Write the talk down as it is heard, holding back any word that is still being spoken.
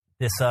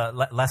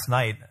Last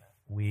night,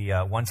 we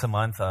once a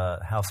month,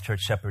 house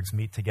church shepherds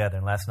meet together.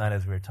 And last night,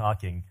 as we were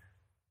talking,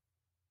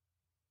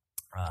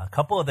 a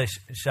couple of the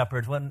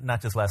shepherds, well,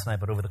 not just last night,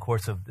 but over the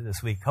course of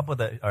this week, a couple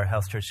of our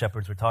house church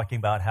shepherds were talking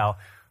about how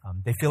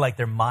they feel like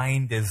their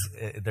mind is,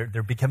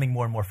 they're becoming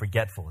more and more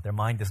forgetful. Their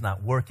mind is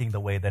not working the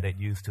way that it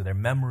used to. Their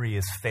memory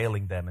is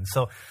failing them. And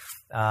so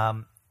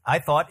I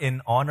thought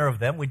in honor of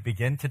them, we'd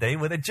begin today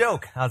with a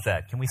joke. How's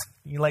that?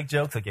 You like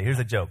jokes? Okay, here's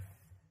a joke.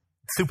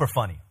 Super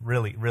funny.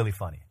 Really, really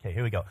funny. Okay,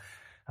 here we go.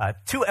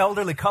 Two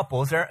elderly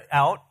couples, they're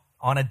out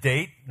on a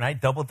date, right?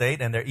 Double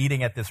date, and they're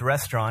eating at this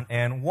restaurant.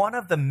 And one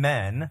of the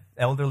men,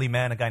 elderly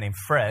man, a guy named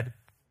Fred,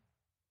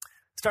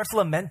 starts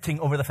lamenting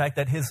over the fact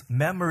that his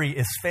memory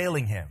is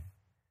failing him.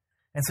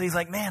 And so he's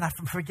like, man, I'm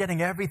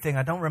forgetting everything.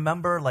 I don't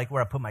remember like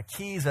where I put my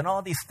keys and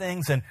all these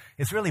things, and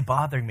it's really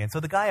bothering me. And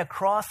so the guy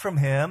across from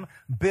him,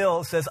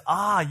 Bill, says,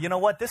 you know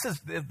what? This is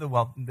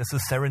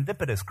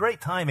serendipitous. Great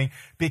timing,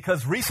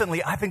 because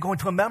recently I've been going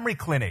to a memory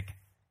clinic,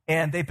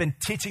 and they've been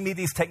teaching me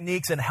these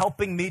techniques and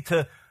helping me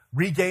to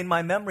regain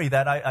my memory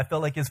that I feel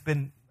like has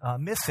been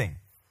missing.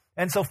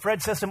 And so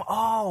Fred says to him,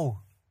 oh,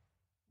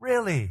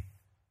 really?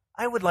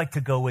 I would like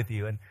to go with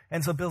you.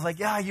 And so Bill's like,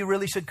 yeah, you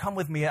really should come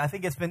with me. I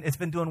think it's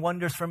been doing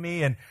wonders for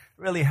me and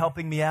really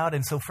helping me out.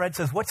 And so Fred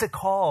says, what's it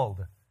called?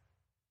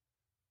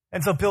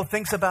 And so Bill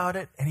thinks about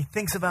it, and he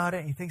thinks about it,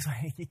 and he thinks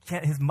he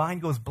can't, his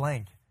mind goes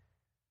blank.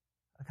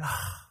 Like,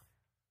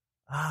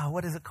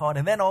 what is it called?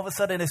 And then all of a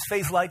sudden his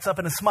face lights up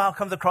and a smile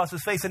comes across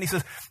his face, and he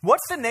says,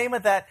 what's the name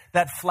of that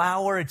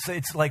flower?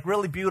 It's like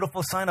really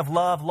beautiful, sign of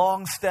love,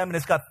 long stem, and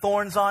it's got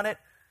thorns on it.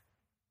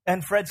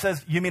 And Fred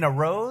says, you mean a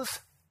rose?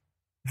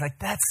 He's like,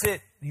 that's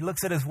it. He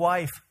looks at his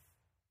wife,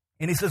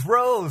 and he says,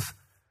 Rose,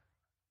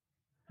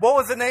 what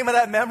was the name of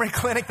that memory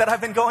clinic that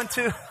I've been going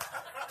to?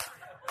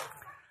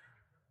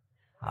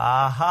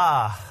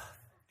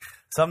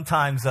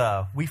 Sometimes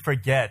we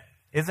forget.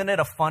 Isn't it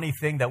a funny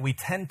thing that we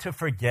tend to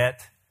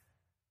forget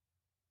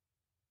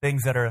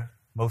things that are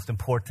most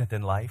important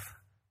in life?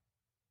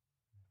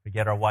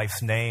 Forget our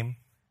wife's name.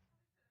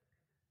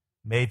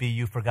 Maybe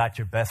you forgot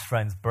your best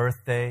friend's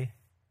birthday.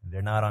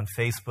 They're not on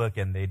Facebook,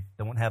 and they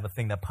don't have a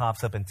thing that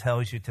pops up and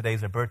tells you today's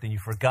their birthday, and you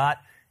forgot,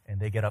 and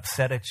they get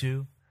upset at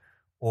you.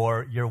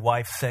 Or your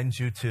wife sends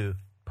you to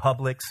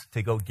Publix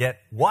to go get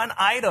one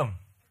item,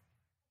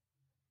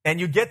 and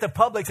you get to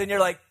Publix, and you're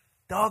like,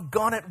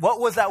 doggone it, what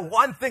was that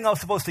one thing I was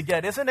supposed to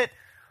get? Isn't it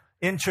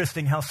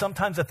interesting how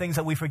sometimes the things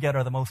that we forget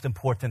are the most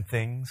important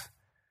things?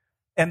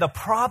 And the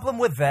problem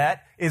with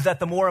that is that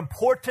the more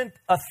important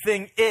a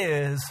thing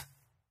is,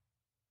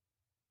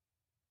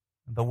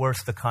 the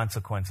worse the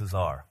consequences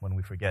are when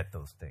we forget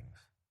those things.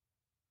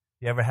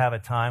 You ever have a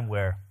time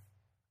where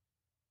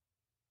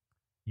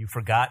you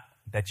forgot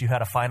that you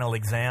had a final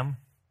exam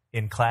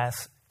in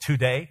class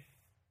today?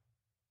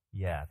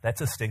 Yeah, that's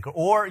a stinker.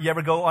 Or you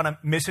ever go on a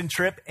mission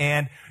trip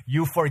and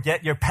you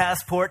forget your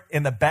passport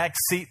in the back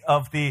seat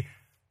of the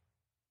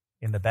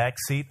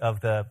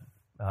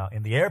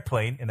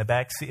airplane, in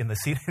the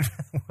seat.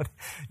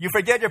 You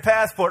forget your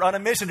passport on a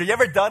mission. Have you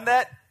ever done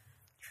that?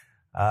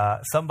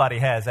 Somebody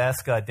has.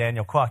 Ask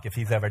Daniel Kwok if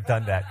he's ever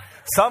done that.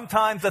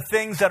 Sometimes the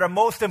things that are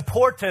most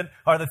important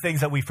are the things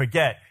that we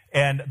forget.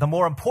 And the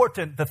more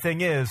important the thing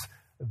is,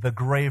 the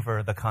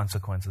graver the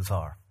consequences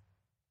are.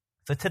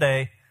 So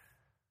today,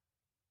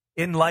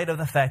 in light of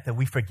the fact that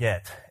we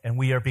forget and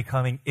we are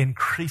becoming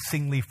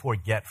increasingly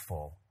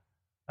forgetful,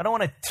 I don't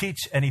want to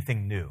teach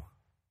anything new.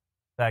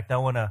 In fact, I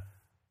want to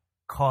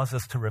cause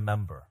us to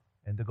remember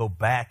and to go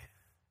back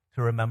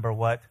to remember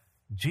what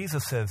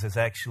Jesus says is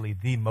actually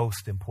the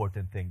most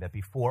important thing, that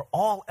before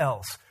all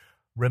else,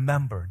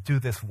 remember, do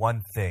this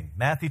one thing.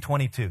 Matthew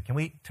 22. Can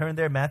we turn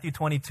there? Matthew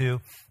 22.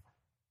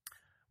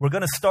 We're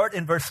going to start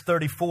in verse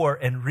 34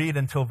 and read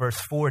until verse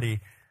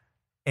 40.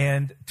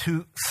 And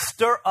to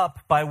stir up,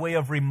 by way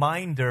of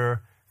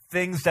reminder,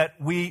 things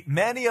that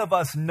many of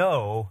us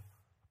know,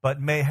 but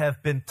may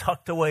have been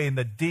tucked away in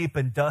the deep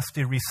and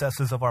dusty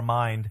recesses of our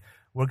mind,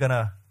 we're going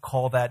to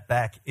call that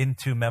back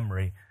into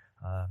memory.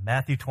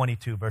 Matthew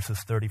 22, verses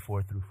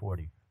 34 through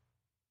 40.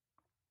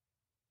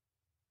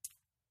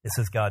 This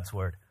is God's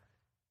word.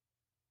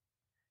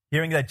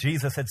 Hearing that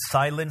Jesus had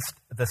silenced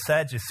the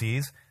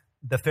Sadducees,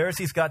 the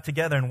Pharisees got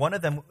together, and one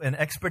of them, an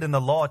expert in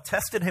the law,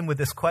 tested him with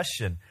this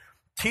question.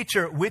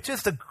 Teacher, which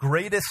is the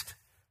greatest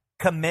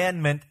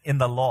commandment in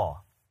the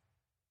law?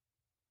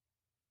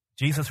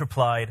 Jesus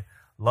replied,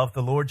 love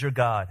the Lord your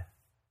God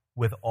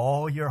with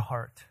all your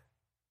heart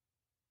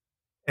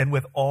and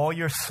with all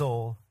your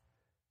soul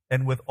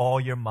and with all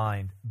your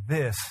mind.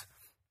 This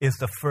is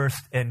the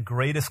first and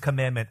greatest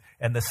commandment.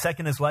 And the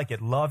second is like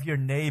it. Love your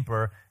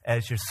neighbor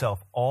as yourself.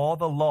 All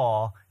the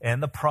law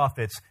and the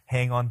prophets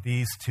hang on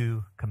these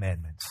two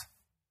commandments.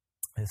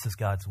 This is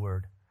God's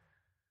word.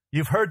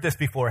 You've heard this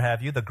before,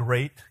 have you? The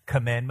great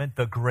commandment,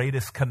 the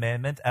greatest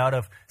commandment, out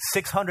of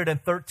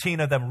 613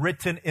 of them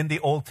written in the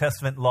Old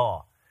Testament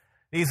law.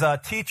 These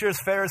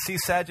teachers, Pharisees,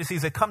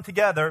 Sadducees, they come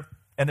together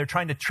and they're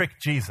trying to trick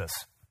Jesus.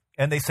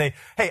 and they say,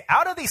 hey,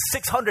 out of these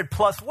 600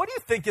 plus, what do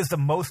you think is the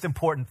most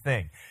important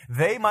thing?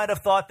 They might have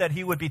thought that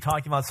he would be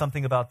talking about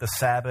something about the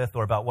Sabbath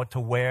or about what to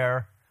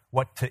wear,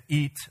 what to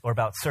eat, or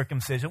about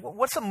circumcision.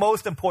 What's the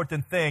most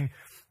important thing?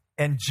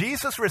 And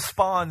Jesus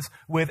responds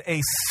with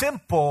a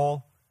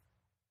simple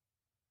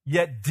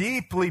yet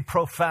deeply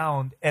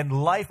profound and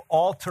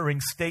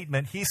life-altering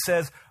statement. He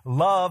says,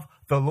 love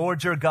the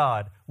Lord your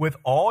God with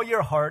all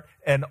your heart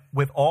and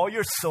with all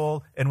your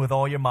soul and with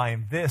all your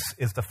mind. This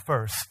is the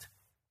first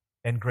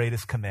and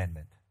greatest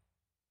commandment.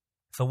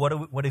 So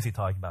what is he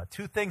talking about?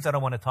 Two things that I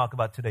want to talk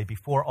about today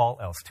before all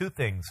else. Two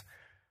things.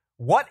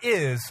 What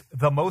is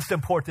the most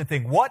important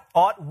thing? What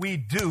ought we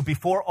do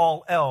before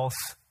all else?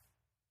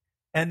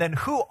 And then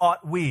who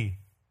ought we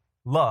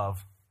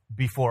love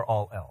before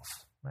all else?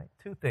 Right?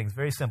 Two things,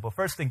 very simple.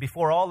 First thing,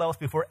 before all else,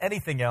 before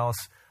anything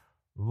else,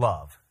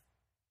 love.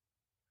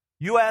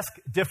 You ask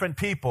different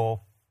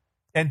people,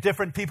 and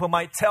different people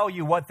might tell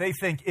you what they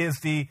think is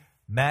the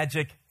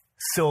magic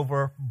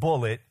silver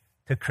bullet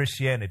to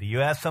Christianity.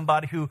 You ask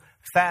somebody who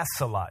fasts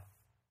a lot,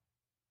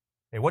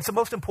 hey, what's the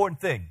most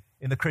important thing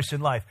in the Christian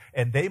life?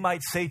 And they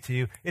might say to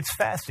you, it's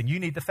fasting. You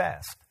need to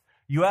fast.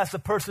 You ask a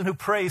person who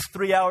prays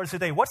 3 hours a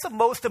day, what's the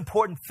most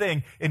important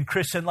thing in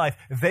Christian life?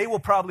 They will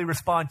probably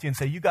respond to you and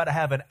say, you got to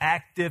have an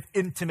active,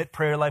 intimate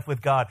prayer life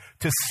with God.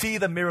 To see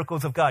the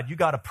miracles of God, you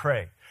got to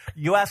pray.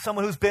 You ask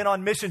someone who's been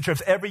on mission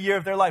trips every year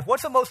of their life,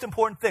 what's the most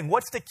important thing?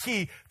 What's the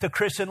key to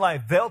Christian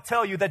life? They'll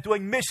tell you that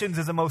doing missions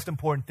is the most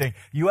important thing.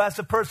 You ask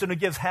a person who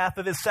gives half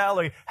of his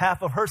salary,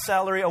 half of her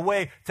salary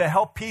away to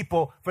help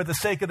people for the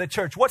sake of the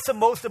church. What's the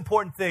most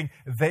important thing?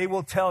 They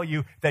will tell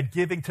you that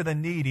giving to the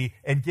needy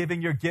and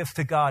giving your gifts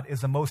to God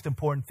is the most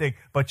important thing.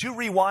 But you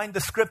rewind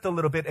the script a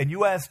little bit and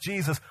you ask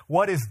Jesus,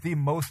 what is the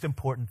most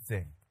important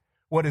thing?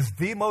 What is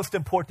the most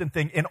important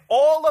thing in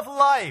all of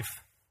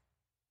life?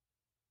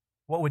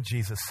 What would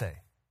Jesus say?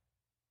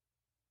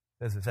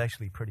 He says it's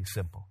actually pretty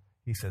simple.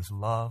 He says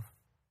love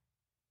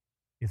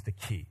is the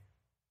key.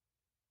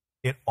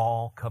 It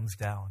all comes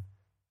down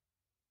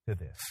to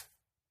this.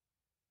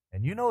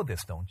 And you know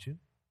this, don't you?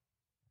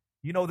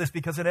 You know this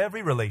because in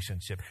every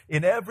relationship,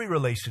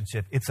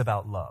 it's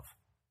about love.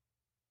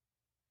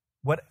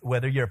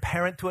 Whether you're a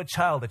parent to a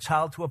child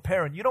to a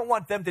parent, you don't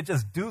want them to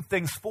just do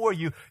things for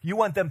you. You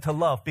want them to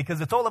love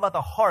because it's all about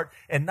the heart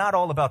and not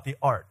all about the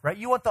art, right?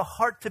 You want the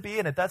heart to be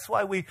in it. That's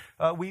why we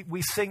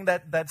sing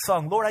that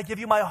song, Lord, I give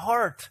you my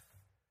heart,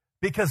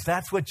 because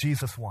that's what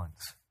Jesus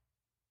wants.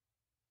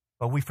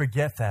 But we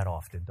forget that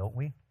often, don't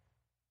we?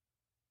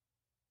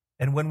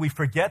 And when we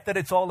forget that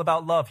it's all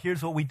about love,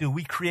 here's what we do.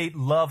 We create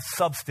love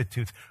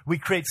substitutes. We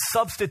create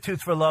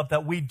substitutes for love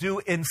that we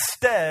do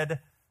instead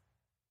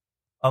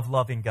of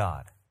loving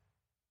God.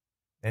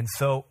 And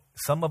so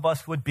some of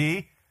us would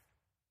be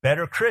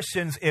better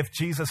Christians if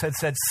Jesus had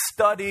said,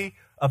 study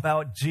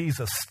about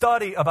Jesus,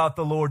 study about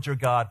the Lord your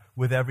God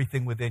with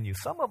everything within you.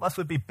 Some of us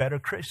would be better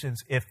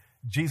Christians if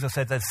Jesus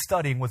said that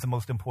studying was the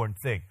most important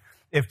thing.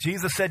 If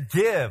Jesus said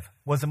give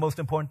was the most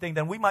important thing,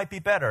 then we might be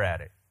better at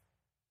it.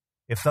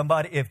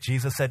 If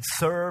Jesus said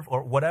serve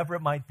or whatever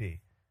it might be.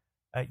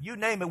 You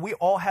name it, we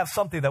all have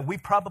something that we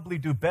probably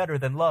do better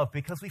than love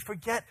because we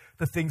forget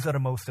the things that are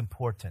most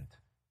important.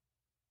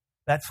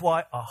 That's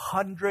why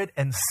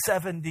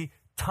 170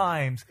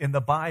 times in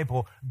the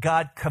Bible,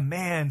 God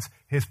commands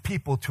his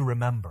people to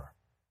remember.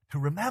 To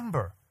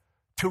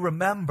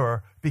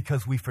remember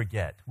because we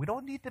forget. We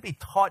don't need to be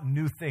taught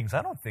new things.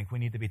 I don't think we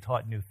need to be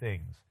taught new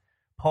things.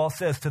 Paul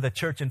says to the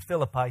church in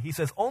Philippi, he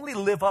says, only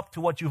live up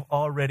to what you've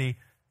already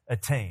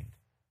attained.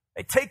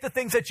 Hey, take the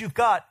things that you've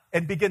got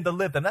and begin to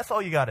live them. That's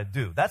all you got to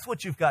do. That's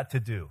what you've got to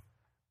do.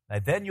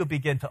 And then you'll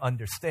begin to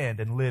understand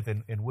and live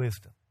in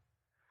wisdom.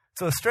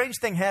 So a strange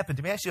thing happened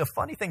to me. Actually, a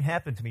funny thing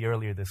happened to me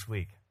earlier this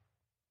week.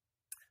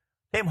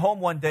 Came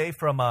home one day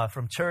from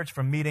church,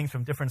 from meetings,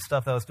 from different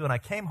stuff that I was doing. I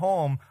came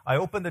home, I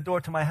opened the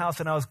door to my house,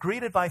 and I was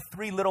greeted by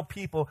 3 little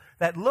people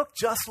that looked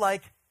just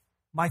like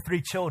my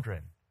 3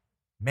 children,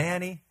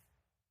 Manny,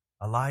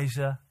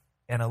 Elijah,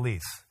 and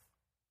Elise.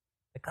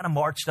 They kind of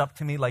marched up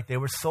to me like they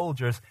were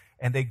soldiers,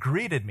 and they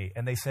greeted me,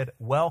 and they said,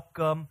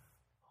 welcome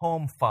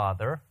home,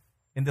 Father,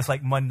 in this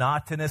like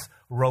monotonous,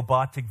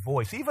 robotic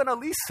voice. Even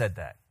Elise said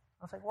that.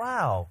 I was like,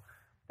 wow,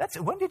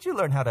 when did you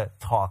learn how to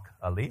talk,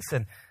 Elise?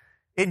 And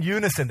in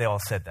unison, they all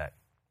said that.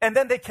 And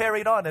then they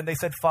carried on and they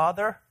said,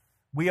 Father,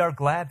 we are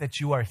glad that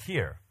you are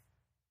here.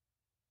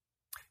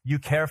 You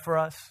care for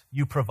us.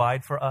 You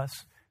provide for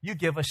us. You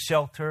give us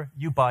shelter.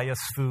 You buy us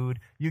food.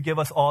 You give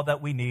us all that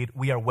we need.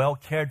 We are well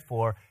cared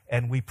for,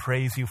 and we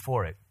praise you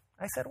for it.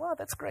 I said, wow,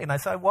 that's great. And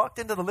I walked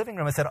into the living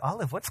room. I said,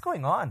 Olive, what's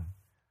going on?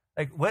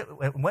 Like,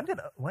 when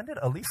did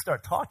Elise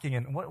start talking,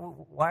 and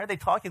why are they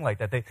talking like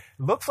that? They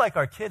looks like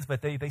our kids,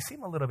 but they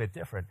seem a little bit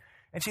different.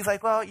 And she's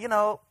like,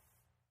 well,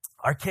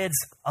 our kids,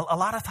 a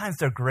lot of times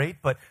they're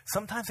great, but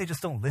sometimes they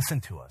just don't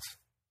listen to us.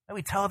 And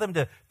we tell them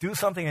to do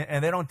something,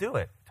 and they don't do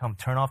it. Tell them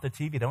turn off the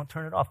TV, they don't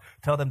turn it off.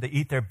 Tell them to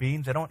eat their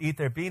beans, they don't eat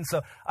their beans.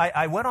 So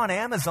I went on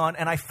Amazon,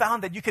 and I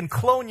found that you can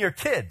clone your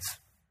kids.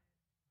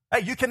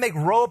 You can make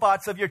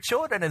robots of your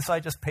children, and so I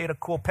just paid a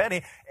cool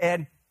penny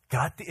and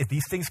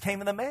these things came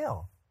in the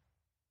mail.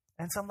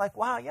 And so I'm like,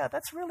 wow, yeah,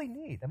 that's really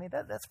neat. I mean,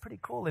 that's pretty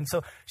cool. And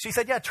so she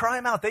said, yeah, try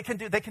them out. They can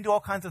do all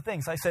kinds of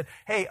things. I said,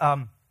 hey,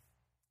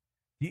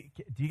 do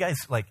you guys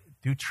like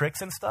do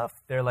tricks and stuff?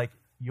 They're like,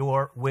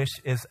 your wish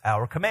is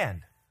our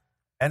command.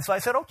 And so I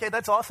said, okay,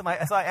 that's awesome. I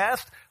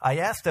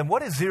asked them,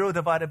 what is 0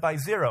 divided by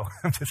 0?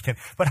 I'm just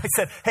kidding. But I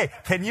said, hey,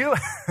 can you,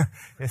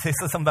 they said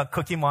something about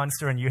Cookie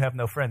Monster and you have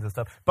no friends and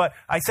stuff. But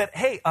I said,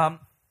 hey, can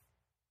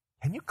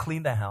you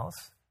clean the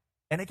house?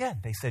 And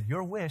again, they said,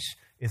 your wish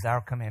is our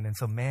command. And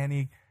so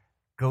Manny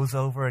goes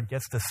over and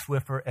gets the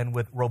Swiffer, and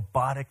with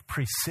robotic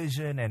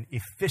precision and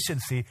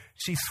efficiency,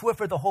 she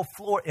Swiffered the whole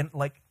floor in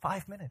like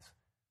 5 minutes.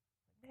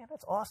 Man,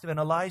 that's awesome. And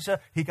Elijah,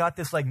 he got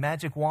this like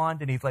magic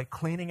wand, and he's like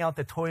cleaning out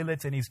the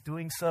toilets, and he's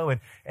doing so, and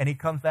he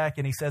comes back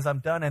and he says, I'm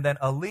done. And then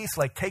Elise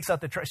like takes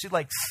out the trash. She's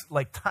like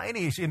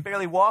tiny. She can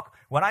barely walk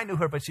when I knew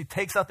her, but she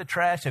takes out the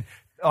trash and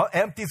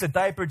empties a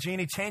diaper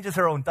genie, changes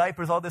her own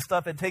diapers, all this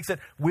stuff, and takes it,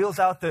 wheels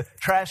out the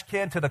trash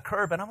can to the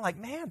curb. And I'm like,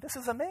 man, this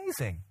is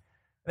amazing.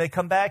 They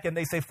come back and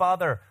they say,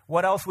 Father,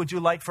 what else would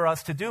you like for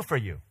us to do for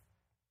you?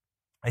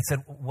 I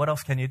said, what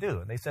else can you do?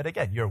 And they said,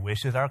 again, your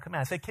wish is our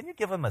command. I said, can you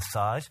give a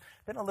massage?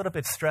 Been a little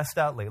bit stressed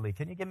out lately.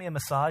 Can you give me a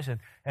massage? And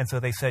so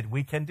they said,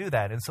 we can do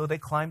that. And so they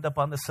climbed up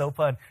on the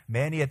sofa, and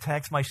Manny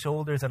attacks my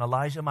shoulders, and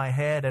Elijah my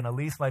head, and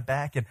Elise my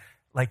back. And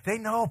like they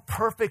know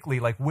perfectly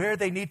like where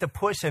they need to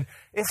push. And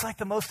it's like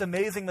the most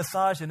amazing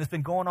massage. And it's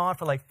been going on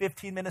for like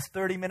 15 minutes,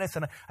 30 minutes.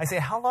 And I say,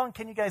 how long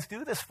can you guys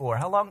do this for?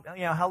 How long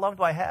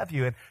do I have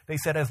you? And they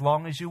said, as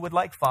long as you would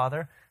like,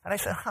 Father. And I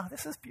said,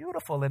 this is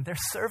beautiful. And they're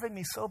serving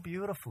me so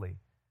beautifully.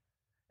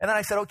 And then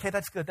I said, okay,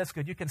 that's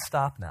good. You can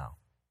stop now.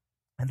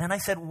 And then I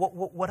said,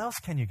 what else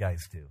can you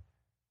guys do?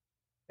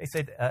 They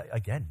said,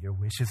 again, your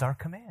wish is our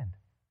command.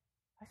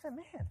 I said,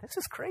 man, this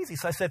is crazy.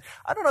 So I said,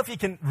 I don't know if you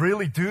can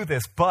really do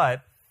this,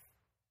 but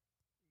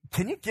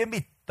can you give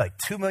me like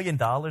 $2 million?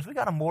 We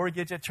got a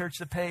mortgage at church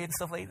to pay and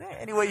stuff like that.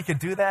 Any way you can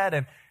do that?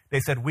 And they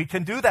said, we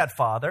can do that,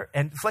 Father.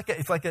 And it's like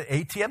an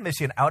ATM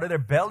machine. Out of their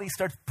belly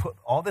starts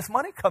all this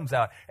money comes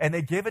out. And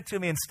they give it to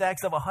me in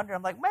stacks of 100.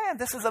 I'm like, man,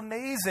 this is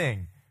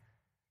amazing.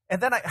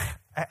 And then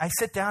I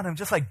sit down and I'm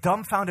just like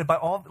dumbfounded by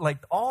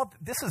all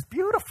this is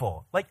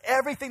beautiful. Like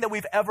everything that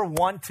we've ever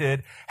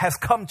wanted has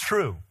come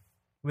true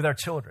with our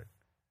children.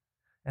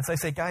 And so I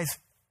say, guys,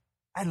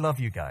 I love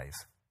you guys.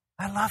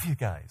 I love you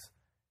guys.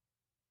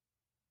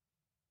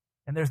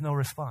 And there's no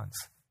response.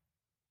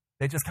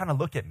 They just kind of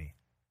look at me.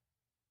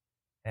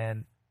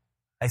 And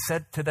I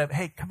said to them,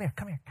 hey, come here.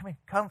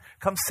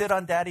 Come sit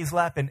on Daddy's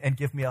lap and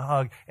give me a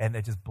hug. And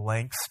they just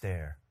blank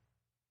stare.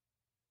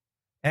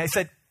 And I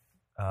said,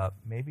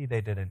 maybe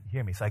they didn't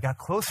hear me. So I got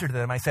closer to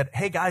them. I said,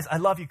 hey, guys, I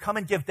love you. Come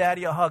and give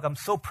Daddy a hug. I'm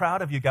so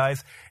proud of you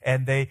guys.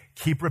 And they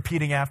keep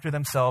repeating after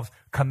themselves,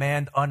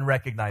 command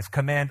unrecognized,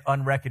 command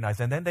unrecognized.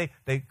 And then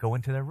they go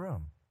into their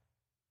room.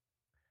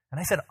 And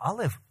I said,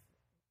 Olive,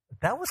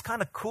 that was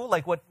kind of cool,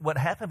 like what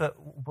happened,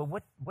 but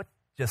what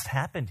just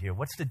happened here?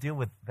 What's the deal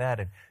with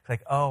that? And it's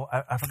like, oh,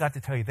 I forgot to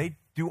tell you, they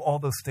do all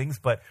those things,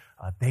 but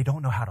they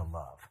don't know how to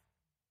love.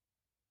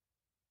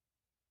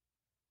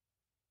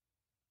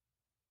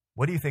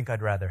 What do you think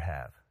I'd rather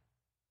have?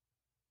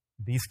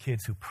 These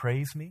kids who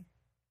praise me,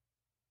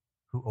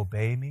 who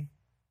obey me,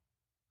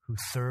 who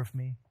serve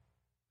me,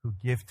 who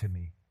give to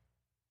me,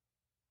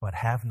 but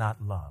have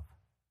not love?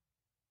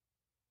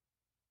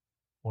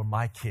 Or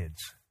my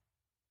kids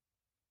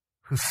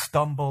who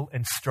stumble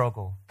and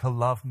struggle to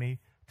love me,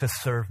 to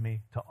serve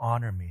me, to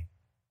honor me,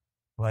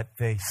 but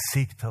they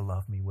seek to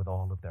love me with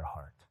all of their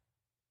heart?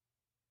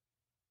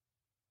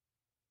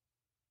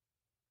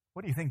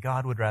 What do you think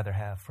God would rather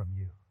have from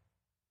you?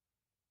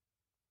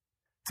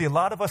 See, a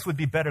lot of us would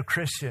be better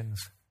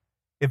Christians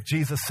if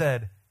Jesus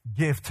said,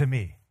 give to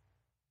me.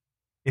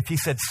 If he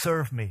said,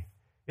 serve me.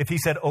 If he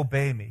said,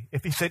 obey me.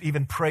 If he said,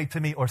 even pray to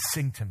me or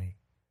sing to me.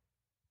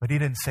 But he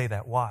didn't say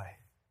that. Why?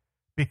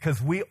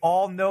 Because we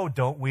all know,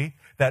 don't we,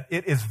 that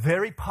it is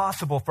very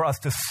possible for us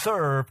to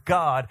serve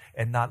God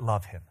and not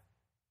love him.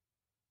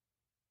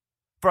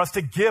 For us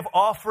to give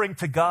offering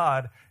to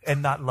God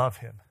and not love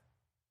him.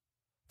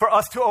 For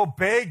us to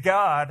obey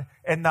God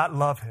and not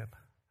love him.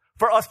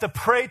 For us to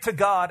pray to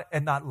God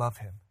and not love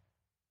him.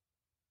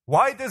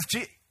 Why does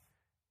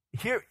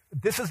here,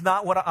 this is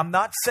not what I'm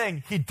not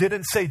saying he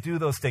didn't say do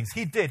those things.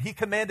 He did. He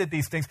commanded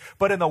these things.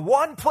 But in the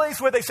one place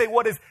where they say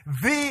what is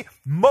the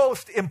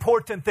most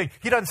important thing,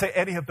 he doesn't say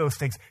any of those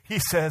things. He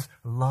says,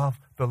 love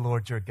the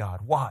Lord your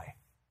God. Why?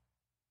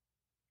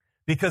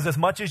 Because as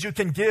much as you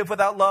can give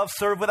without love,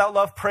 serve without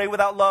love, pray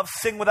without love,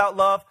 sing without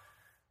love,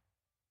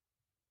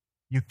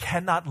 you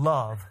cannot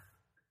love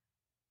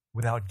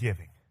without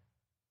giving.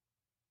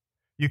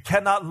 You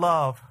cannot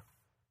love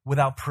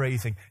without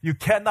praising. You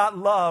cannot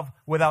love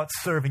without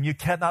serving. You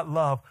cannot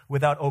love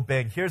without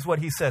obeying. Here's what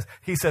he says.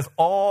 He says,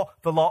 all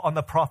the law and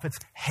the prophets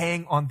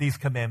hang on these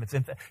commandments.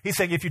 And he's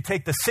saying if you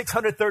take the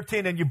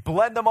 613 and you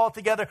blend them all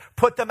together,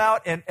 put them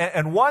out,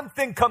 and one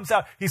thing comes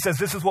out, he says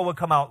this is what will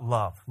come out.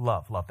 Love,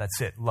 love, love.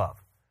 That's it,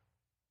 love.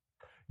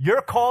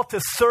 Your call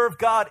to serve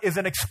God is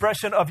an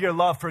expression of your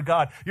love for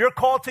God. Your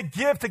call to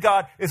give to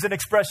God is an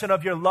expression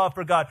of your love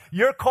for God.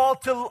 Your call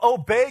to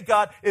obey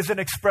God is an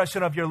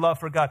expression of your love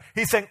for God.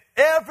 He's saying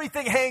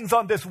everything hangs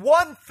on this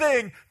one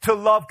thing, to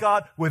love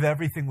God with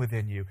everything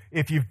within you.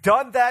 If you've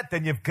done that,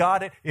 then you've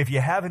got it. If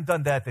you haven't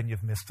done that, then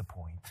you've missed the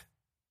point.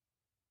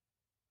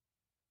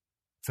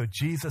 So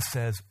Jesus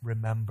says,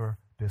 remember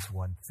this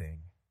one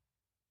thing.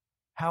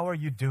 How are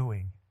you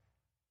doing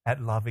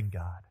at loving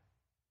God?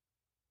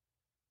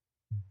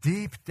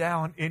 Deep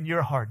down in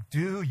your heart,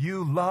 do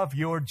you love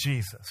your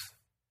Jesus?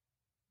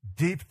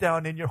 Deep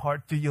down in your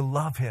heart, do you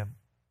love him?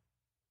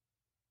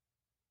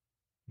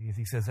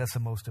 He says that's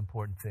the most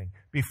important thing.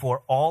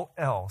 Before all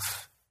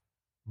else,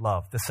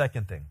 love. The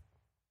second thing,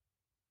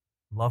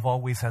 love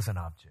always has an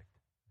object.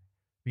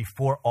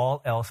 Before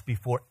all else,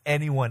 before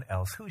anyone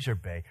else, who's your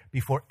bae?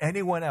 Before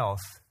anyone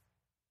else,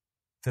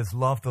 it says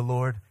love the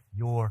Lord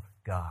your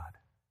God.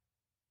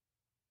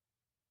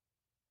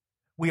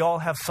 We all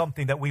have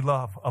something that we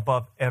love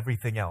above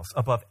everything else,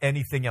 above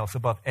anything else,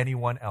 above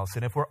anyone else.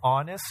 And if we're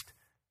honest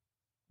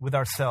with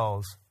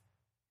ourselves,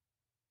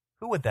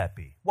 who would that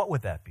be? What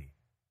would that be?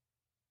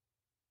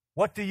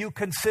 What do you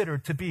consider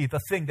to be the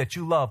thing that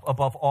you love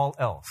above all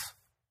else?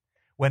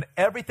 When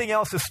everything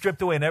else is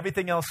stripped away and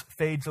everything else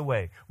fades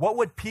away, what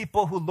would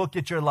people who look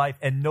at your life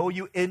and know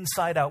you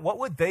inside out, what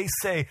would they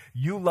say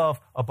you love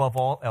above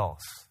all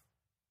else?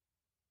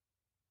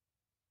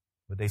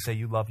 Would they say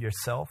you love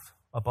yourself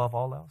above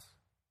all else?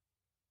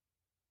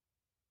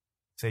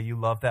 Say you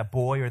love that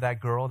boy or that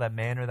girl, that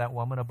man or that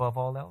woman above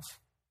all else?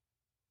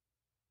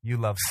 You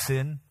love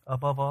sin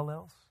above all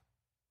else?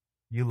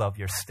 You love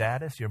your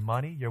status, your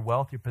money, your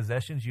wealth, your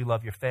possessions. You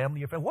love your family,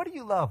 your friends. What do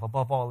you love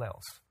above all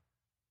else?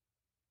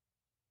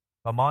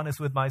 If I'm honest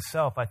with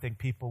myself, I think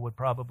people would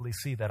probably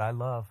see that I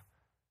love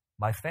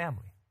my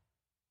family.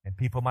 And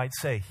people might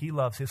say he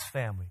loves his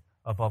family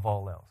above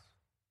all else.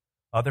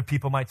 Other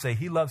people might say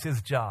he loves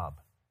his job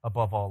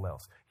above all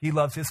else. He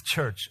loves his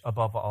church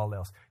above all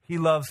else. He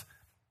loves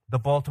the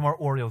Baltimore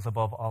Orioles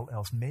above all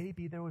else.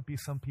 Maybe there would be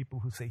some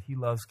people who say he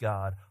loves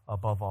God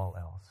above all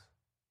else.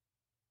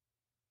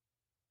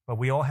 But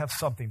we all have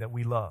something that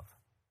we love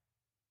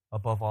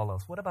above all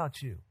else. What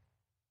about you?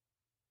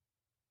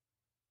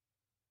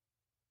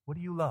 What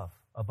do you love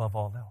above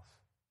all else?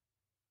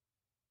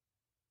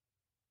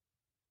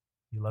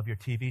 You love your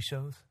TV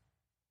shows?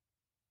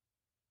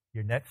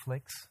 Your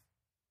Netflix?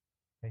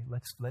 Hey,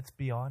 let's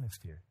be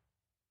honest here.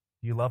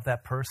 Do you love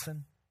that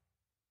person?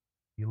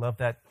 Do you love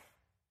that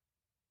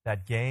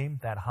game,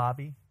 that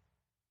hobby?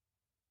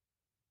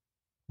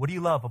 What do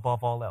you love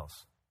above all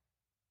else?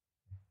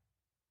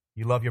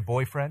 You love your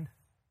boyfriend?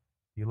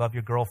 Do you love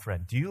your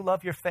girlfriend? Do you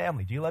love your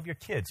family? Do you love your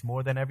kids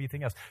more than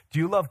everything else? Do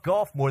you love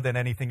golf more than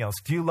anything else?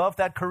 Do you love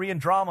that Korean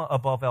drama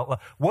above all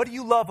else? What do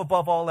you love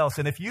above all else?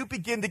 And if you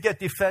begin to get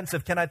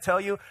defensive, can I tell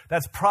you,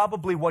 that's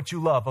probably what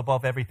you love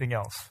above everything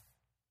else.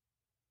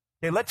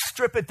 Okay, let's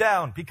strip it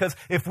down, because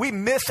if we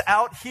miss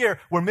out here,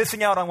 we're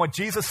missing out on what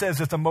Jesus says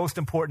is the most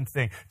important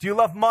thing. Do you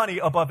love money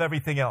above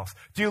everything else?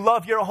 Do you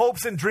love your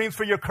hopes and dreams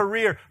for your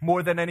career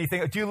more than anything?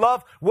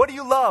 What do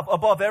you love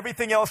above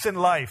everything else in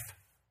life?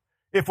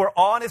 If we're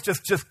honest,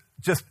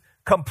 just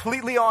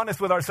completely honest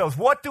with ourselves,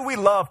 what do we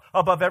love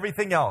above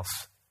everything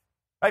else?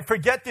 Right?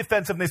 Forget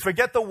defensiveness,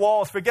 forget the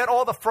walls, forget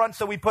all the fronts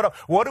that we put up.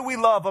 What do we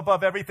love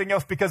above everything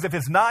else? Because if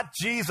it's not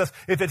Jesus,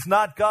 if it's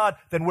not God,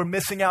 then we're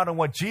missing out on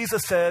what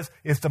Jesus says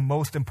is the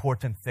most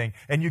important thing.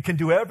 And you can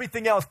do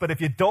everything else, but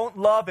if you don't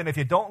love and if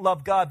you don't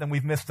love God, then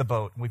we've missed the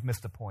boat and we've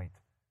missed the point.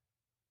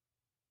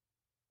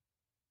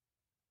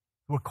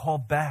 We're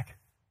called back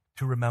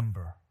to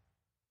remember.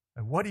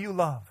 And what do you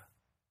love?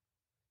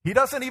 He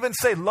doesn't even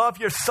say love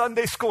your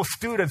Sunday school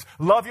students,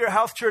 love your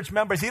house church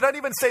members. He doesn't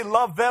even say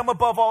love them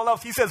above all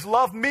else. He says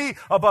love me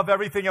above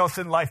everything else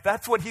in life.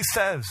 That's what he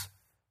says.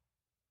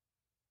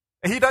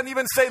 And he doesn't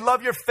even say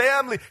love your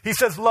family. He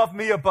says love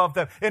me above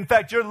them. In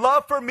fact, your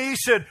love for me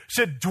should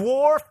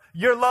dwarf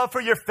your love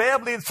for your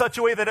family in such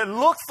a way that it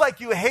looks like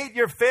you hate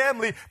your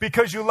family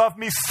because you love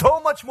me so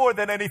much more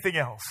than anything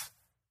else.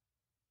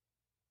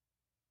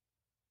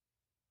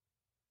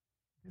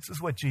 This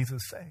is what Jesus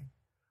is saying.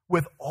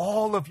 With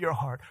all of your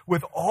heart,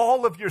 with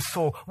all of your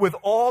soul, with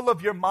all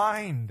of your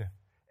mind,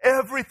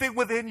 everything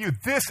within you,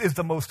 this is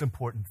the most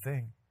important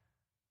thing.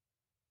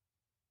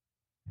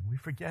 And we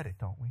forget it,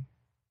 don't we?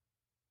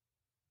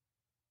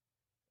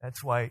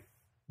 That's why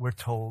we're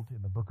told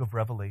in the book of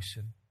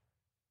Revelation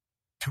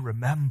to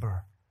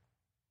remember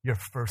your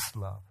first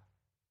love.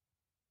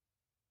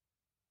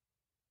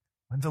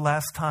 When's the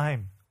last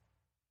time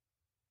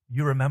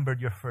you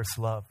remembered your first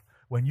love?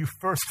 When you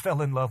first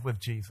fell in love with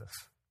Jesus.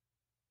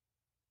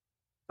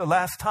 The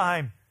last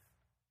time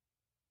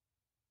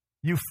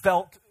you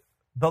felt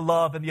the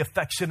love and the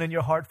affection in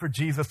your heart for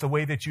Jesus the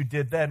way that you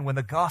did then when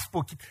the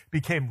gospel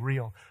became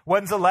real.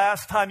 When's the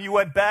last time you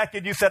went back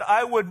and you said,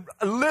 I would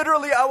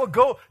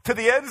go to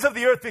the ends of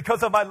the earth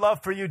because of my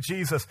love for you,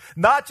 Jesus.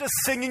 Not just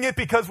singing it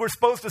because we're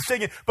supposed to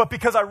sing it, but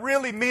because I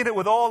really mean it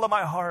with all of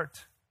my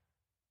heart.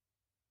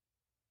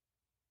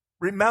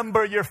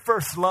 Remember your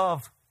first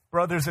love.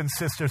 brothers and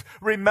sisters.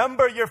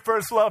 Remember your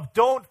first love.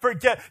 Don't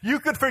forget. You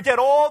could forget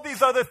all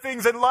these other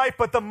things in life,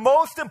 but the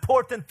most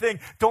important thing,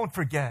 don't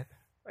forget.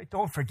 Right?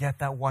 Don't forget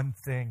that one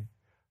thing,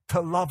 to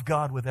love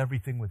God with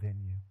everything within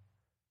you.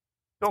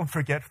 Don't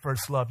forget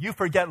first love. You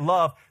forget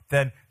love,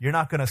 then you're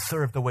not going to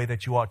serve the way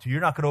that you ought to.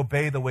 You're not going to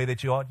obey the way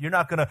that you ought. You're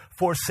not going to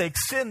forsake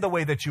sin the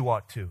way that you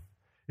ought to.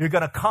 You're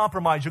going to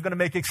compromise. You're going to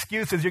make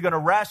excuses. You're going to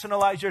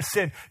rationalize your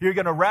sin. You're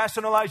going to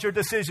rationalize your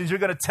decisions. You're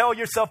going to tell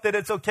yourself that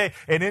it's okay.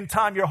 And in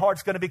time, your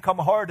heart's going to become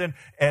hardened,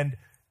 and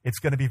it's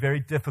going to be very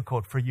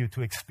difficult for you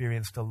to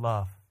experience the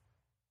love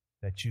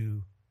that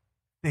you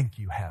think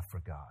you have for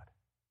God.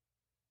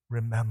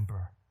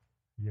 Remember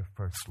your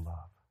first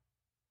love.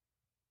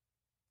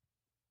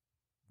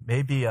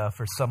 Maybe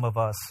for some of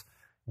us,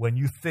 when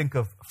you think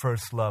of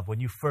first love, when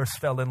you first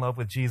fell in love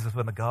with Jesus,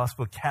 when the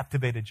gospel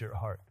captivated your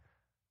heart,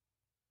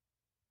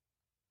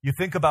 you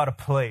think about a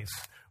place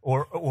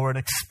or an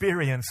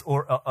experience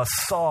or a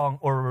song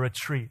or a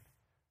retreat.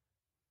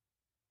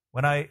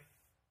 When I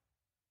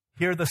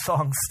hear the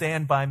song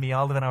Stand By Me,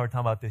 Olive and I were talking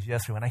about this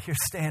yesterday. When I hear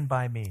Stand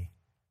By Me,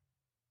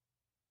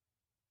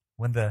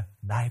 when the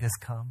night has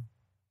come,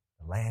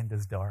 the land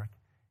is dark,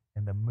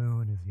 and the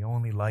moon is the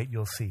only light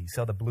you'll see. You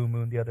saw the blue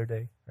moon the other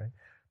day, right?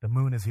 The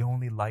moon is the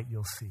only light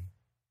you'll see.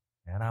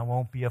 And I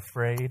won't be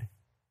afraid.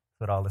 That's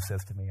what Olive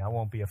says to me. I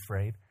won't be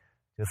afraid.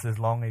 Just as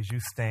long as you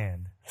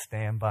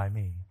stand by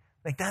me.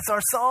 Like, that's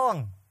our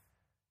song.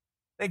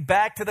 Think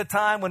back to the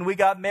time when we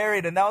got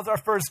married, and that was our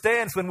first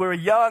dance when we were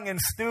young and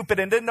stupid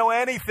and didn't know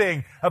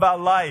anything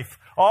about life.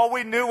 All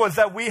we knew was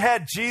that we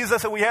had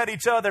Jesus and we had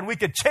each other and we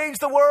could change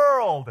the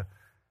world.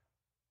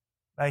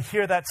 I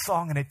hear that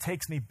song and it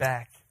takes me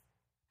back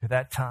to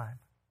that time,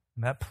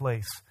 in that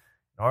place,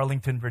 in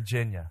Arlington,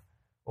 Virginia,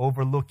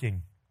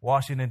 overlooking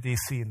Washington,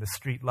 D.C., and the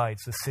street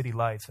lights, the city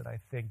lights, and I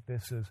think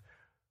this is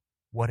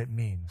what it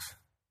means.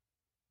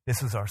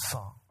 This is our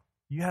song.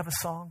 You have a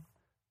song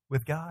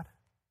with God?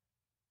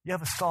 You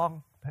have a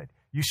song that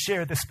you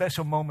share this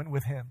special moment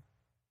with Him.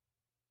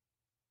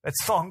 That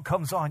song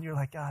comes on, you're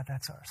like, God,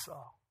 that's our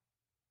song.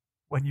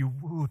 When you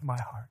wooed my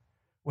heart,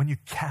 when you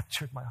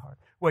captured my heart,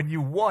 when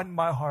you won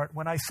my heart,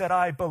 when I said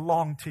I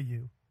belong to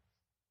you.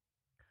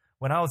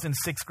 When I was in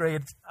sixth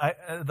grade,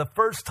 the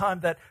first time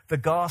that the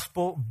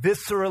gospel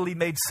viscerally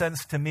made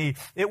sense to me,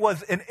 it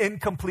was an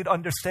incomplete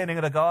understanding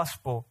of the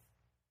gospel.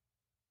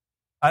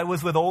 I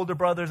was with older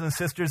brothers and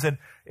sisters at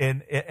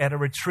a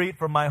retreat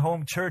from my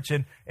home church,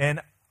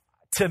 and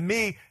to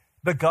me,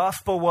 the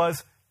gospel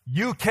was,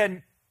 you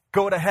can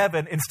go to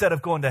heaven instead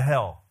of going to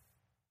hell.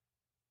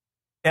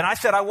 And I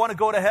said, I want to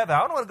go to heaven.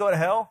 I don't want to go to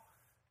hell.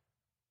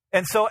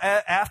 And so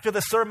after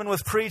the sermon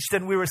was preached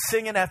and we were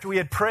singing after we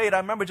had prayed, I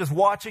remember just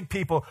watching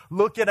people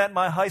looking at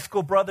my high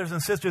school brothers and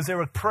sisters. They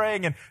were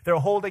praying and they were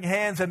holding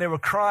hands and they were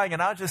crying.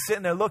 And I was just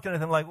sitting there looking at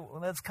them like,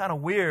 well, that's kind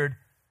of weird.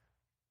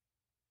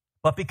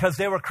 But because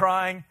they were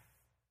crying,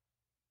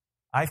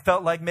 I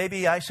felt like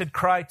maybe I should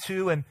cry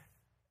too. And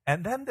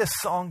then this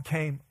song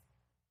came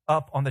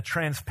up on the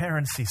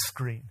transparency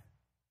screen.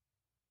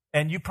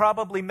 And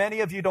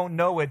many of you don't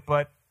know it,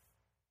 but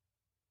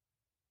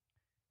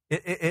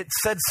it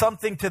said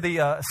something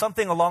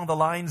something along the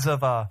lines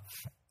of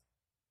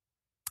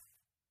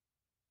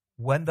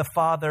when the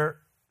Father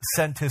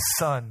sent His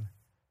Son.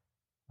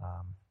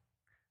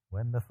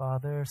 When the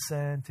Father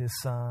sent His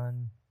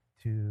Son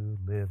to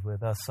live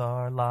with us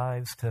our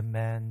lives to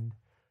mend,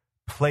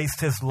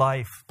 placed His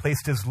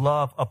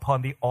love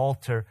upon the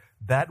altar,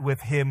 that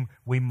with Him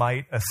we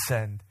might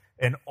ascend.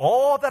 And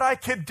all that I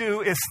can do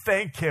is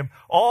thank Him.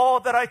 All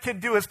that I can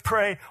do is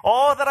pray.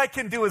 All that I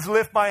can do is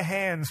lift my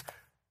hands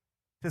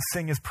to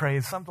sing His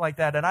praise, something like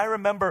that. And I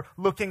remember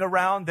looking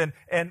around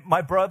and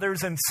my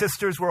brothers and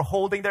sisters were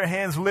holding their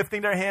hands,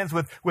 lifting their hands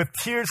with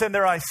tears in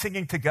their eyes,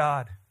 singing to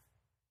God.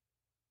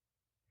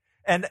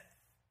 And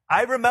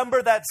I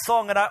remember that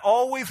song, and I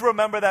always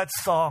remember that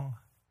song.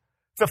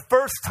 The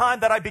first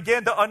time that I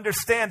began to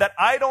understand that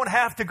I don't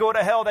have to go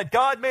to hell, that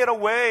God made a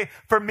way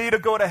for me to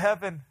go to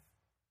heaven.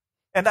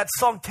 And that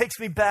song takes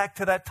me back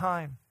to that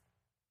time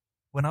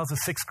when I was a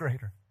sixth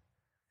grader.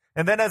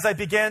 And then as I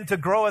began to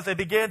grow, as I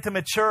began to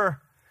mature,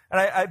 and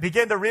I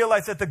began to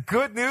realize that the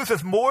good news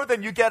is more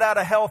than you get out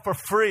of hell for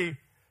free.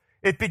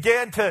 It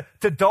began to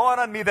dawn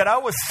on me that I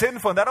was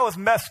sinful, that I was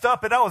messed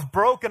up, and I was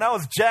broken, I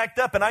was jacked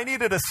up, and I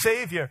needed a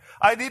Savior.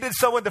 I needed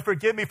someone to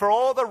forgive me for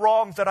all the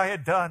wrongs that I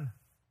had done.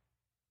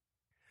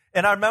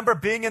 And I remember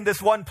being in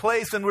this one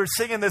place, and we were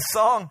singing this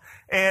song,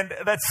 and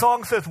that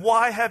song says,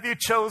 why have you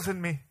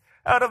chosen me?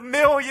 Out of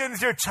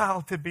millions your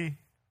child to be.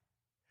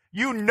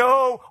 You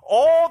know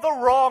all the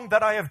wrong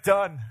that I have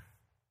done.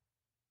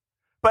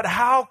 But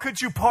how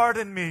could you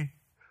pardon me?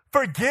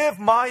 Forgive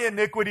my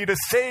iniquity. To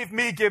save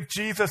me, give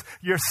Jesus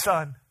your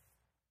Son.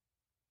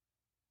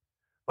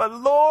 But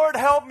Lord,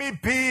 help me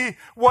be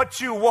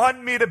what you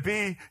want me to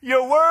be.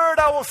 Your word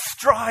I will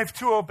strive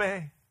to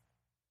obey.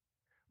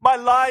 My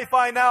life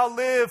I now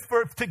live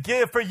to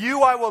give. For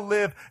you I will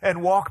live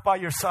and walk by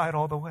your side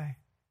all the way.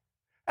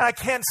 And I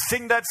can't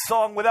sing that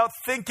song without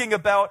thinking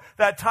about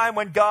that time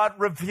when God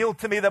revealed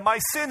to me that my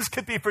sins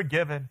could be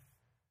forgiven.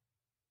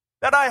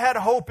 that I had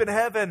hope in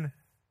heaven,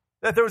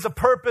 that there was a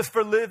purpose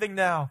for living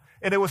now,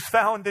 and it was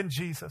found in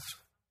Jesus.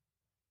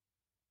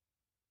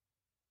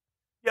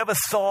 You have a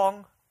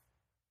song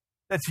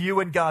that's you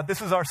and God.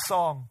 This is our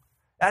song.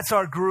 That's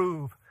our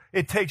groove.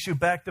 It takes you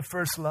back to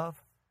first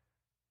love.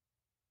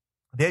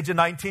 At the age of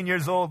 19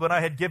 years old, when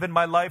I had given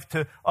my life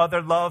to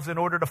other loves in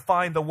order to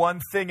find the one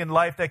thing in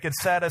life that could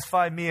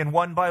satisfy me, and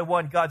one by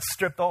one, God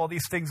stripped all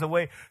these things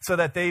away so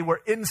that they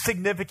were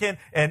insignificant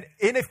and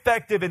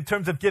ineffective in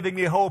terms of giving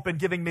me hope and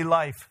giving me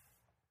life.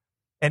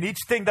 And each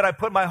thing that I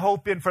put my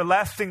hope in for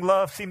lasting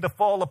love seemed to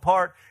fall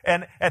apart.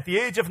 And at the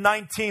age of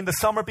 19, the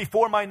summer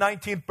before my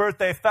 19th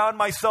birthday, I found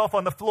myself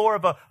on the floor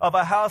of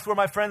a house where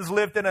my friends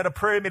lived in at a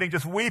prayer meeting,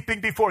 just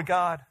weeping before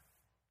God.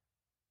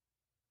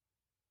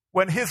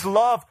 When His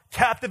love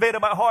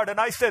captivated my heart, and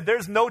I said,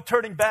 there's no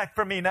turning back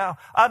for me now.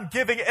 I'm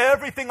giving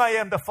everything I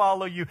am to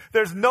follow you.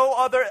 There's no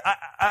other,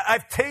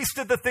 I've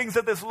tasted the things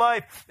of this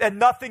life, and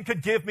nothing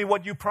could give me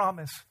what you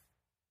promise.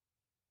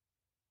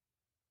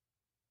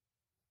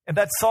 And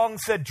that song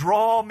said,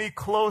 draw me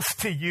close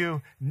to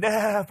you,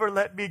 never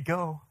let me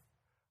go.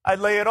 I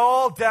lay it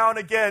all down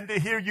again to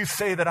hear you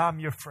say that I'm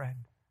your friend.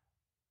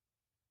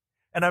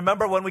 And I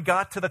remember when we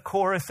got to the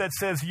chorus that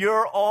says,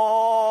 you're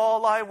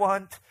all I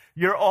want.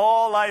 You're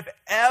all I've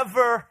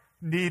ever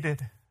needed.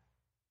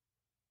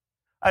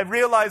 I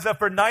realized that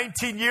for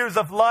 19 years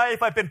of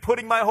life, I've been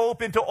putting my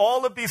hope into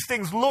all of these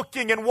things,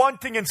 looking and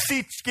wanting and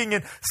seeking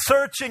and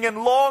searching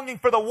and longing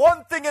for the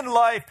one thing in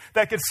life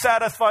that could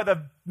satisfy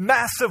the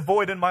massive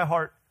void in my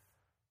heart.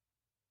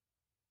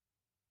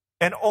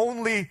 And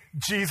only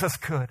Jesus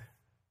could.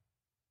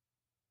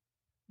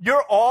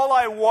 You're all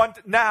I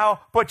want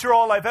now, but you're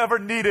all I've ever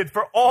needed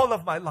for all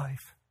of my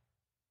life.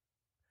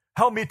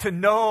 Help me to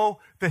know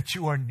that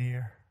you are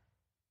near.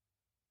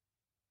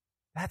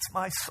 That's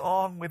my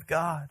song with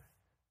God.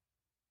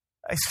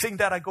 I sing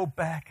that, I go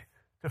back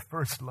to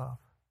first love.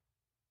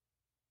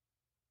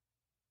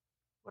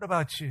 What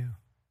about you?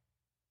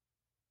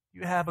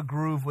 You have a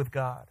groove with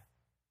God.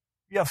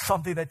 You have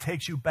something that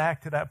takes you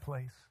back to that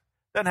place.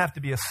 Doesn't have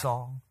to be a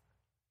song.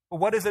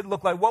 But what does it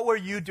look like? What were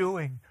you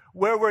doing?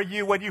 Where were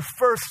you when you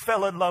first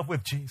fell in love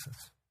with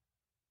Jesus?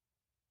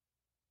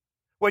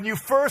 When you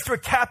first were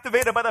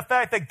captivated by the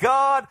fact that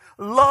God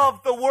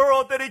loved the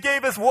world, that He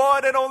gave His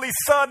one and only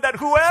Son, that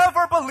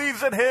whoever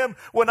believes in Him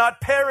will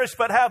not perish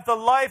but have the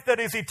life that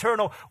is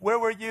eternal. Where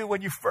were you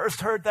when you first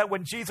heard that,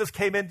 when Jesus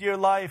came into your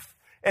life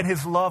and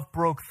His love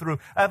broke through?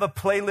 I have a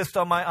playlist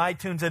on my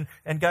iTunes,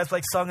 and guys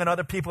like Sung and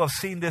other people have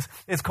seen this.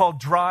 It's called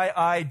Dry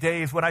Eye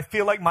Days, when I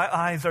feel like my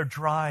eyes are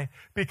dry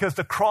because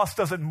the cross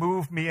doesn't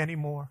move me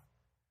anymore.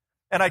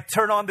 And I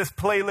turn on this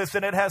playlist,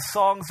 and it has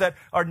songs that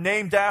are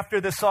named after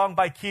this song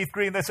by Keith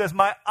Green that says,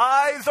 my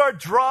eyes are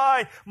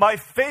dry, my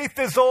faith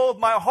is old,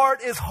 my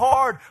heart is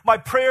hard, my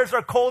prayers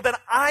are cold, and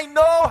I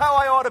know how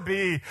I ought to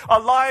be,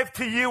 alive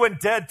to you and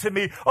dead to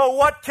me. Oh,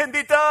 what can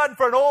be done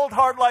for an old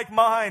heart like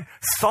mine?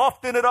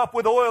 Soften it up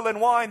with oil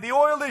and wine. The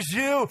oil is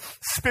you,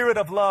 Spirit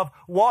of love.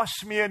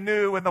 Wash me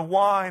anew in the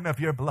wine of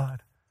your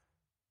blood.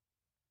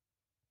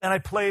 And I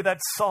play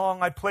that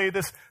song, I play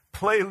this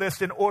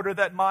playlist in order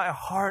that my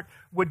heart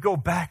would go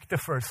back to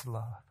first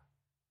love.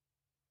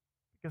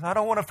 Because I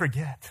don't want to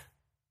forget.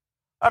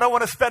 I don't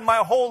want to spend my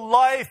whole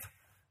life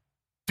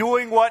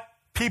doing what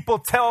people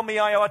tell me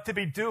I ought to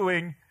be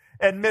doing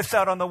and miss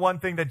out on the one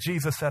thing that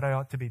Jesus said I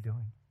ought to be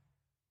doing.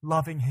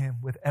 Loving Him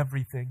with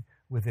everything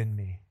within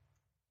me.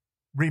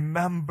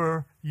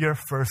 Remember your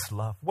first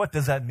love. What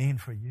does that mean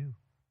for you?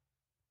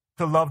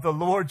 To love the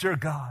Lord your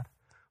God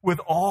with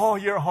all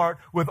your heart,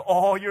 with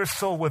all your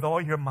soul, with all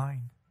your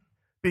mind.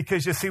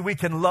 Because you see, we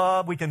can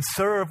love, we can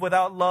serve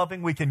without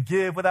loving, we can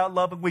give without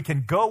loving, we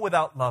can go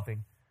without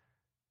loving.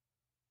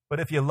 But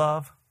if you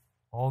love,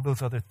 all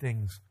those other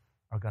things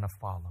are going to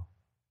follow.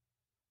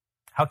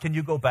 How can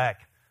you go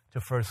back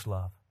to first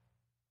love?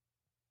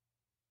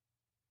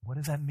 What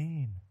does that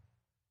mean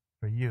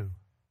for you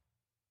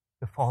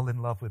to fall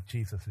in love with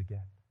Jesus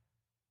again?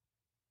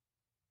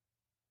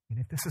 And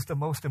if this is the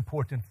most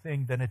important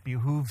thing, then it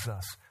behooves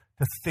us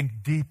to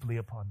think deeply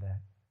upon that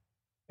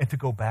and to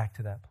go back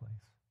to that place.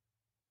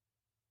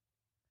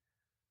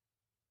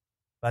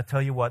 But I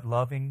tell you what,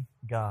 loving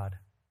God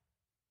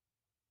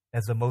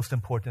as the most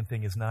important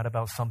thing is not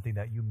about something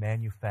that you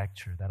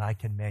manufacture, that I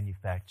can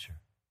manufacture.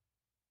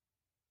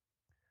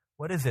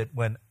 What is it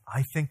when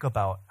I think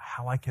about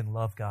how I can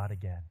love God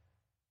again?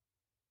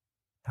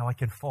 How I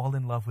can fall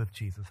in love with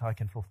Jesus, how I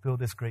can fulfill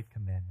this great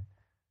commandment?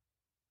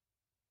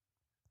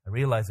 I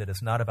realize that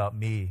it's not about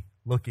me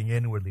looking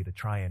inwardly to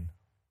try and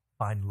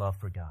find love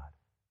for God.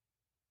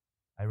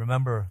 I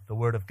remember the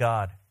Word of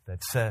God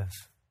that says,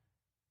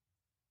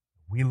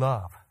 we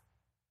love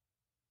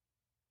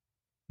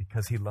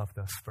because He loved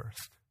us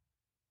first.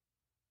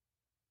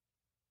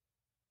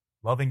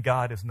 Loving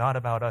God is not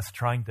about us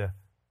trying to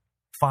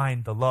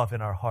find the love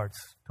in our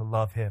hearts to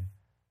love Him.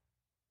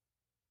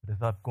 But it's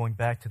about going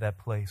back to that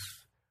place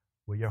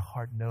where your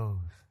heart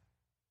knows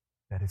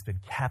that it's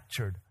been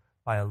captured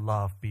by a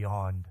love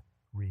beyond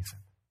reason.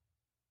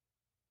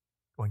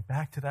 Going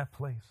back to that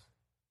place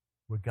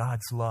where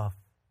God's love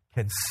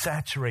can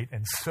saturate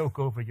and soak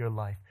over your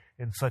life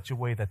in such a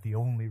way that the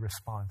only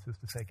response is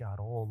to say, God,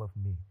 all of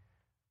me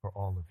for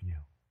all of you.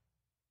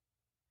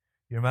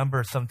 You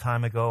remember some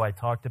time ago I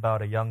talked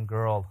about a young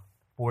girl,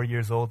 4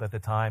 years old at the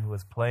time, who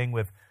was playing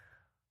with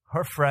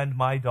her friend,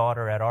 my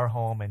daughter, at our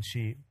home, and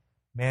she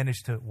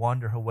managed to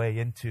wander her way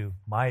into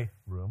my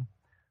room,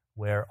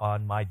 where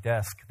on my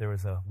desk there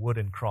was a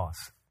wooden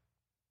cross.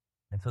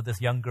 And so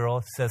this young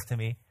girl says to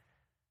me,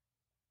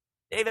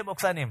 David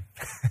Moksanim,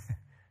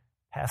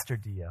 Pastor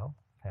DL,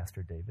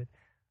 Pastor David,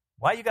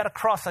 why you got a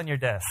cross on your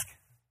desk?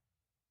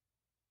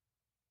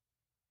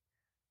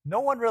 No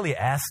one really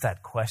asked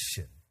that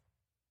question.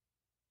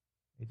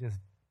 They just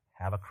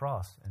have a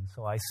cross. And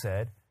so I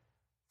said,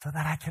 so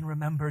that I can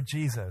remember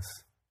Jesus.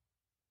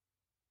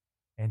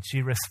 And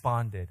she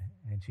responded,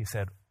 and she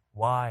said,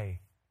 why?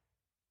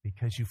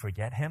 Because you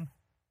forget him?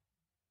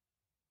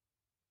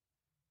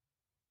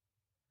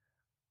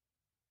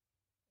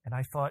 And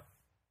I thought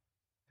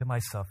to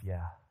myself,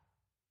 yeah,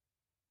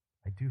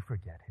 I do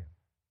forget him.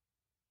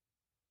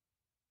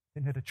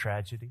 Isn't it a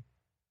tragedy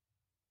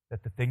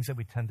that the things that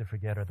we tend to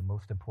forget are the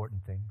most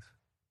important things?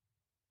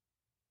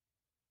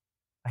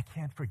 I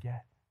can't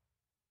forget.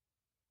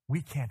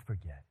 We can't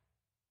forget.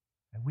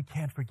 And we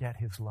can't forget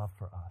his love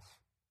for us.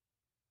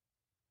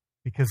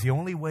 Because the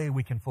only way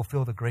we can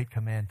fulfill the great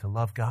command to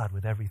love God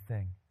with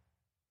everything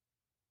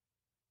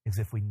is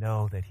if we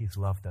know that he's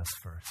loved us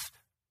first.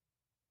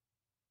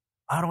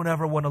 I don't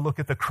ever want to look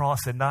at the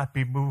cross and not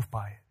be moved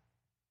by it.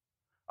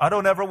 I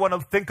don't ever want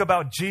to think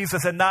about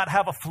Jesus and not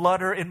have a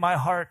flutter in my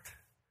heart,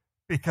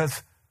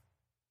 because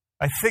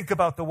I think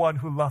about the one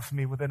who loves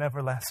me with an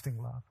everlasting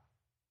love.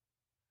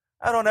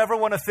 I don't ever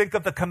want to think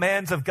of the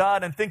commands of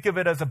God and think of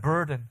it as a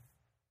burden.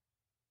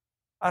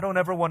 I don't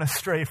ever want to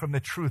stray from the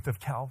truth of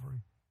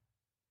Calvary.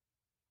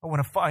 I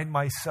want to find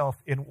myself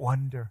in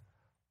wonder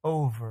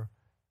over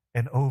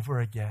and over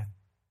again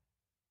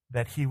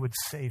that he would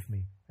save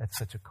me at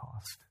such a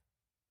cost.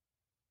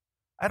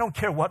 I don't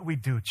care what we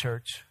do,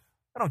 church.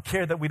 I don't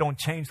care that we don't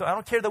change. I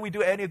don't care that we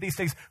do any of these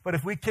things. But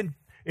if we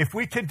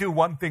can do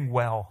one thing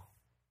well,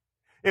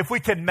 if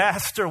we can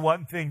master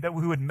one thing, that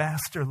we would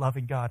master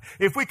loving God.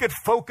 If we could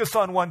focus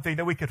on one thing,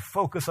 that we could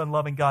focus on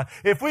loving God.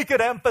 If we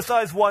could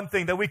emphasize one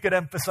thing, that we could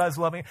emphasize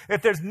loving.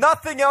 If there's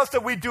nothing else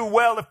that we do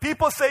well, if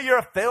people say you're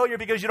a failure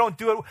because you don't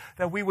do it,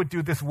 that we would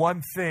do this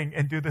one thing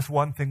and do this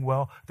one thing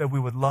well, that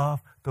we would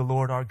love the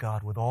Lord our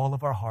God with all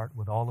of our heart,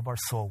 with all of our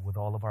soul, with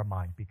all of our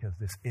mind, because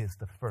this is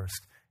the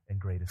first and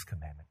greatest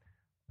commandment.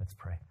 Let's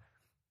pray.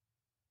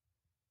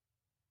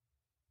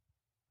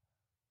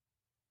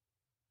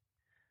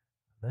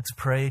 Let's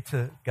pray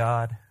to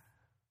God.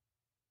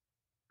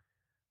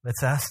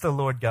 Let's ask the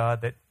Lord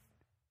God that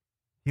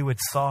he would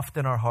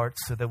soften our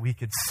hearts so that we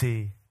could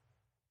see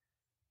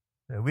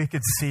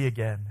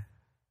again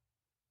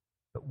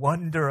the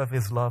wonder of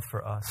his love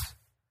for us.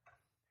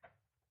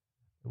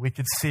 That we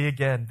could see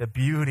again the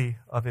beauty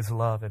of his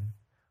love and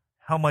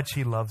how much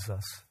he loves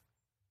us,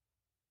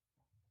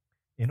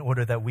 in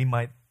order that we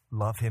might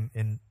love him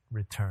in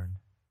return.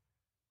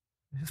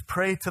 Just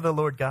pray to the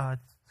Lord God.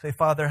 Say,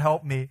 Father,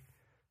 help me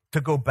to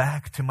go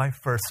back to my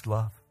first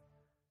love.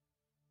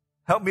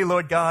 Help me,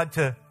 Lord God,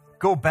 to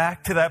go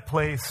back to that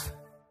place,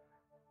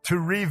 to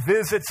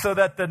revisit so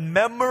that the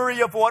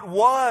memory of what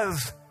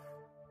was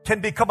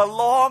can become a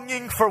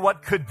longing for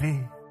what could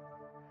be.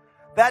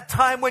 That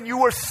time when you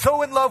were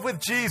so in love with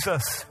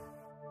Jesus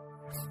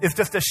is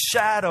just a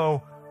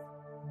shadow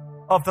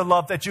of the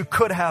love that you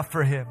could have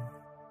for him.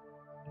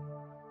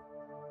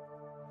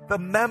 The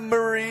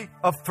memory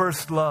of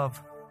first love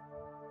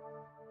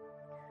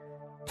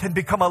can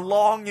become a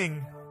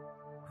longing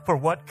for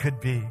what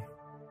could be.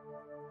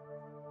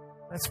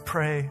 Let's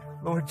pray.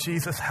 Lord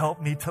Jesus,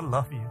 help me to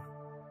love you.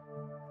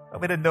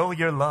 Help me to know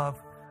your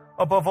love.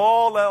 Above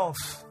all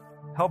else,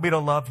 help me to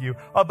love you.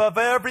 Above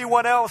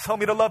everyone else,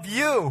 help me to love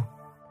you.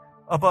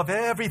 Above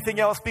everything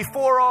else,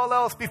 before all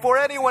else, before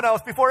anyone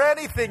else, before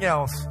anything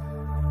else,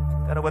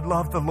 that I would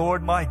love the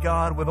Lord my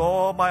God with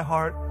all my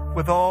heart,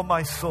 with all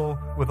my soul,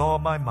 with all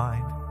my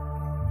mind.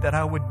 That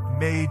I would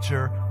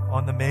major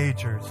on the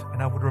majors,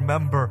 and I would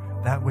remember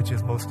that which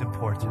is most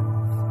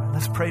important.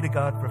 Let's pray to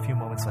God for a few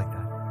moments like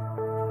that.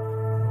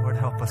 Lord,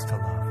 help us to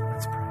love.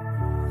 Let's pray.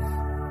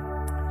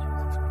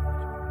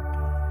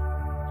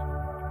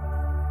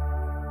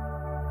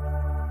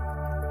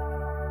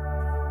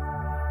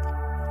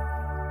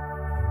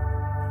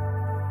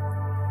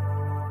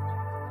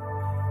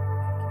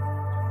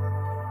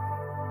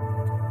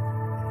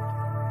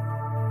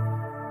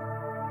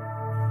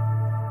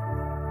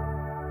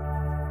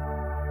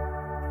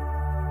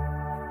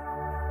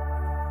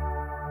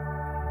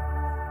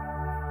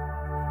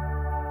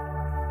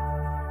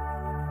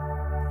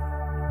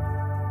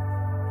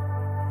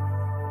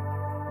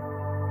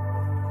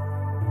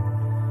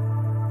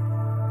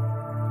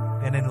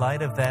 And in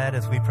light of that,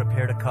 as we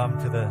prepare to come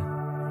to the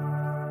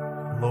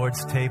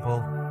Lord's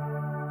table,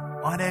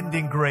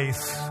 unending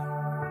grace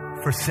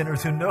for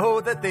sinners who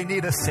know that they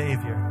need a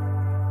Savior,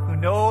 who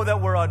know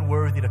that we're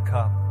unworthy to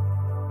come.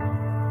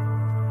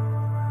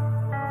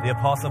 The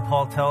Apostle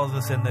Paul tells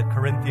us in the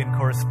Corinthian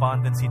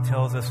correspondence, he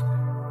tells us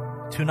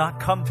to not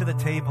come to the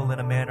table in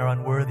a manner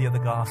unworthy of the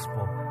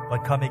gospel,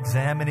 but come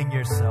examining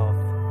yourself,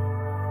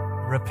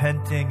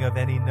 repenting of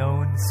any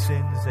known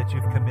sins that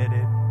you've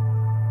committed,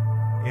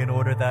 in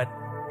order that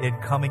in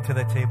coming to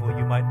the table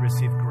you might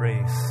receive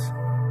grace.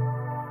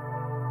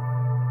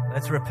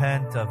 Let's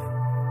repent of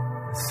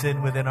the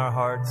sin within our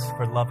hearts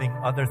for loving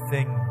other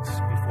things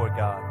before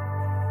God,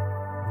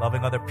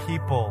 loving other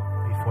people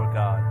before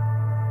God,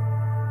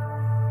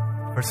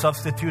 for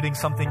substituting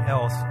something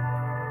else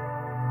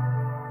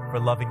for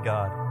loving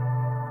God.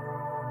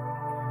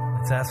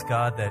 Let's ask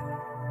God that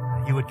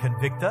He would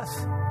convict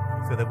us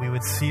so that we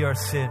would see our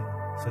sin,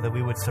 so that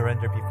we would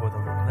surrender before the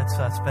Lord. Let's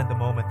spend a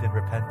moment in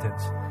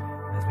repentance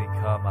as we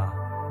come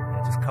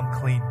and just come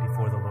clean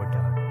before the Lord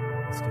God.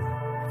 Let's do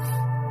that.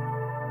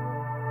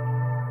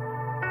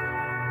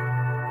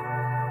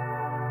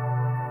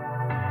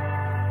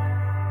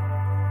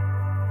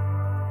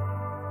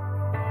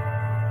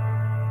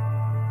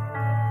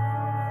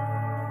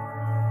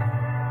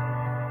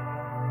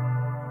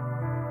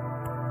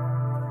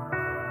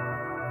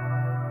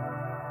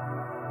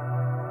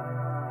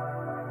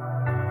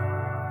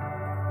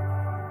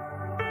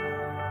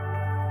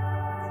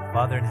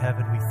 Father in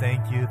heaven, we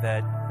thank you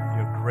that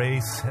your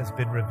grace has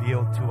been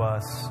revealed to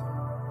us,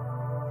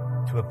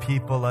 to a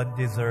people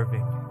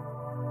undeserving.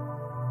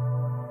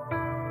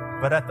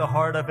 But at the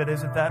heart of it,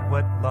 isn't that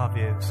what love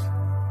is?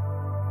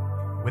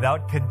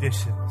 Without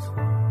conditions,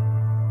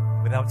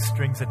 without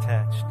strings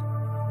attached,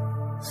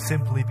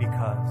 simply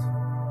because.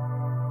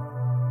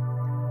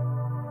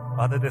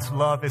 Father, this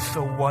love is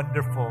so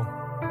wonderful,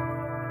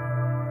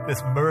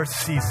 this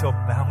mercy so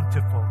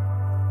bountiful.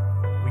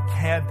 We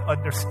can't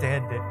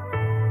understand it.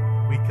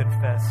 We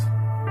confess.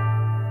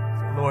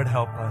 So Lord,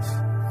 help us.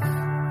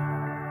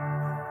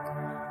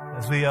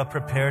 As we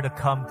prepare to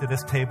come to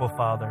this table,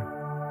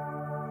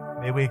 Father,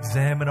 may we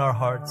examine our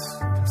hearts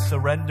to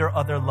surrender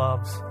other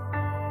loves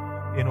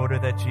in order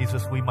that,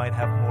 Jesus, we might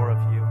have more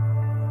of you.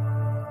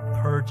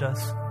 Purge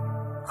us,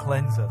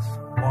 cleanse us,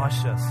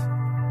 wash us,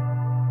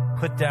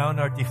 put down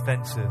our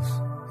defenses,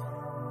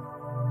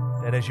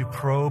 that as you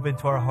probe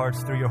into our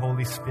hearts through your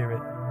Holy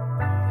Spirit,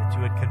 that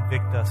you would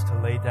convict us to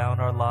lay down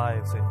our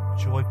lives in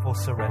joyful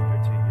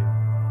surrender to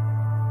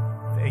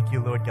you. Thank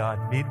you, Lord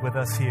God. Meet with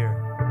us here.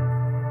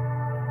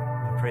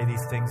 We pray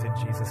these things in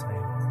Jesus'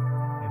 name.